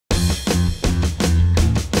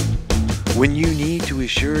When you need to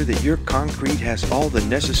assure that your concrete has all the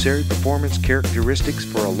necessary performance characteristics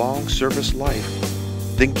for a long service life,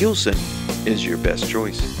 then Gilson is your best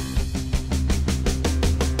choice.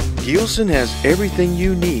 Gilson has everything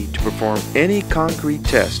you need to perform any concrete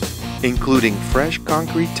test, including fresh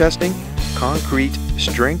concrete testing, concrete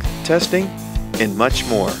strength testing, and much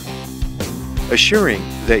more, assuring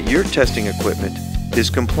that your testing equipment is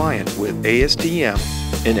compliant with ASTM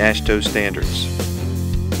and AASHTO standards.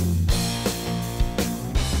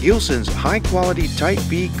 Gilson's high-quality Type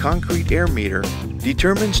B concrete air meter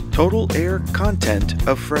determines total air content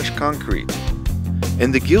of fresh concrete,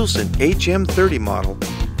 and the Gilson HM-30 model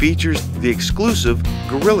features the exclusive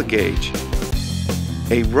Gorilla Gauge,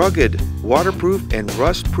 a rugged, waterproof, and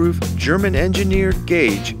rust-proof German-engineered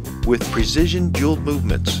gauge with precision dual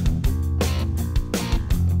movements.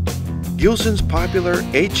 Gilson's popular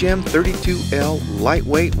HM-32L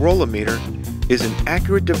lightweight rollometer is an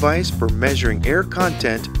accurate device for measuring air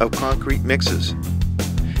content of concrete mixes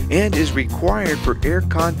and is required for air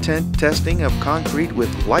content testing of concrete with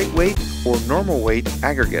lightweight or normal weight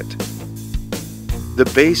aggregate. The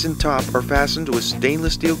base and top are fastened with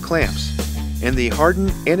stainless steel clamps, and the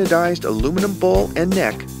hardened anodized aluminum bowl and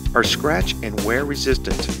neck are scratch and wear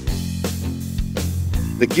resistant.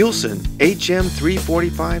 The Gilson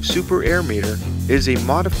HM-345 Super Air Meter is a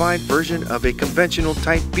modified version of a conventional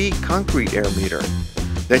Type B concrete air meter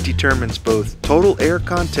that determines both total air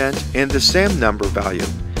content and the SAM number value,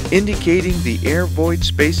 indicating the air void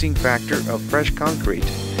spacing factor of fresh concrete,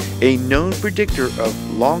 a known predictor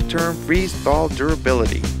of long-term freeze-thaw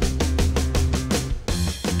durability.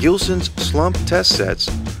 Gilson's slump test sets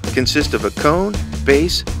consist of a cone,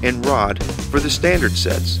 base, and rod for the standard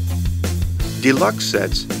sets. Deluxe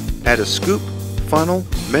sets add a scoop, funnel,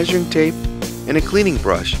 measuring tape, and a cleaning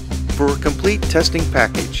brush for a complete testing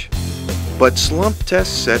package. But slump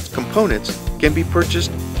test set components can be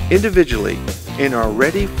purchased individually and are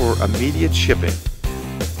ready for immediate shipping.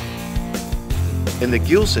 And the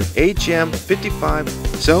Gilson HM-55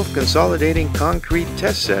 self-consolidating concrete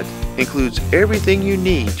test set includes everything you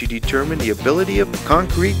need to determine the ability of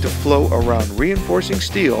concrete to flow around reinforcing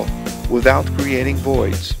steel without creating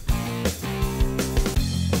voids.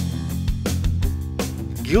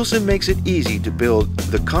 Gilson makes it easy to build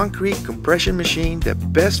the concrete compression machine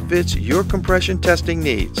that best fits your compression testing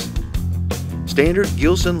needs. Standard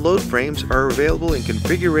Gilson load frames are available in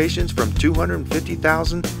configurations from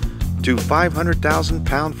 250,000 to 500,000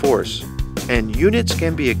 pound force, and units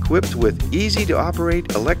can be equipped with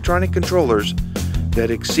easy-to-operate electronic controllers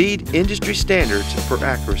that exceed industry standards for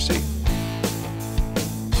accuracy.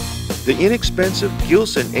 The inexpensive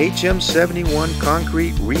Gilson HM-71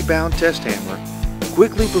 concrete Rebound test hammer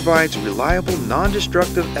quickly provides reliable,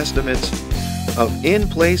 non-destructive estimates of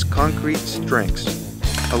in-place concrete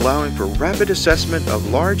strengths, allowing for rapid assessment of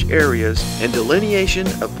large areas and delineation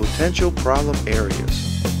of potential problem areas.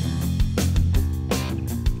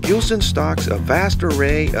 Gilson stocks a vast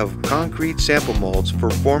array of concrete sample molds for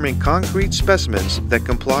forming concrete specimens that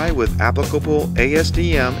comply with applicable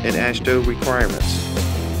ASTM and AASHTO requirements.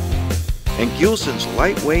 And Gilson's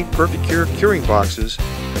lightweight Perfecure curing boxes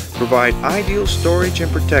provide ideal storage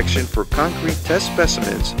and protection for concrete test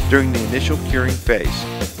specimens during the initial curing phase.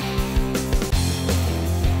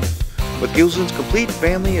 With Gilson's complete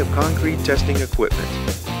family of concrete testing equipment,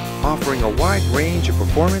 offering a wide range of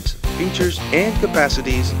performance, features, and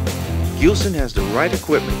capacities, Gilson has the right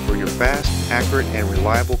equipment for your fast, accurate, and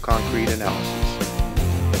reliable concrete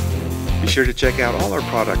analysis. Be sure to check out all our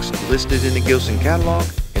products listed in the Gilson catalog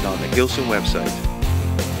and on the Gilson website.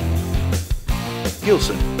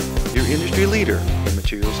 Gilson, your industry leader in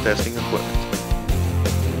materials testing equipment.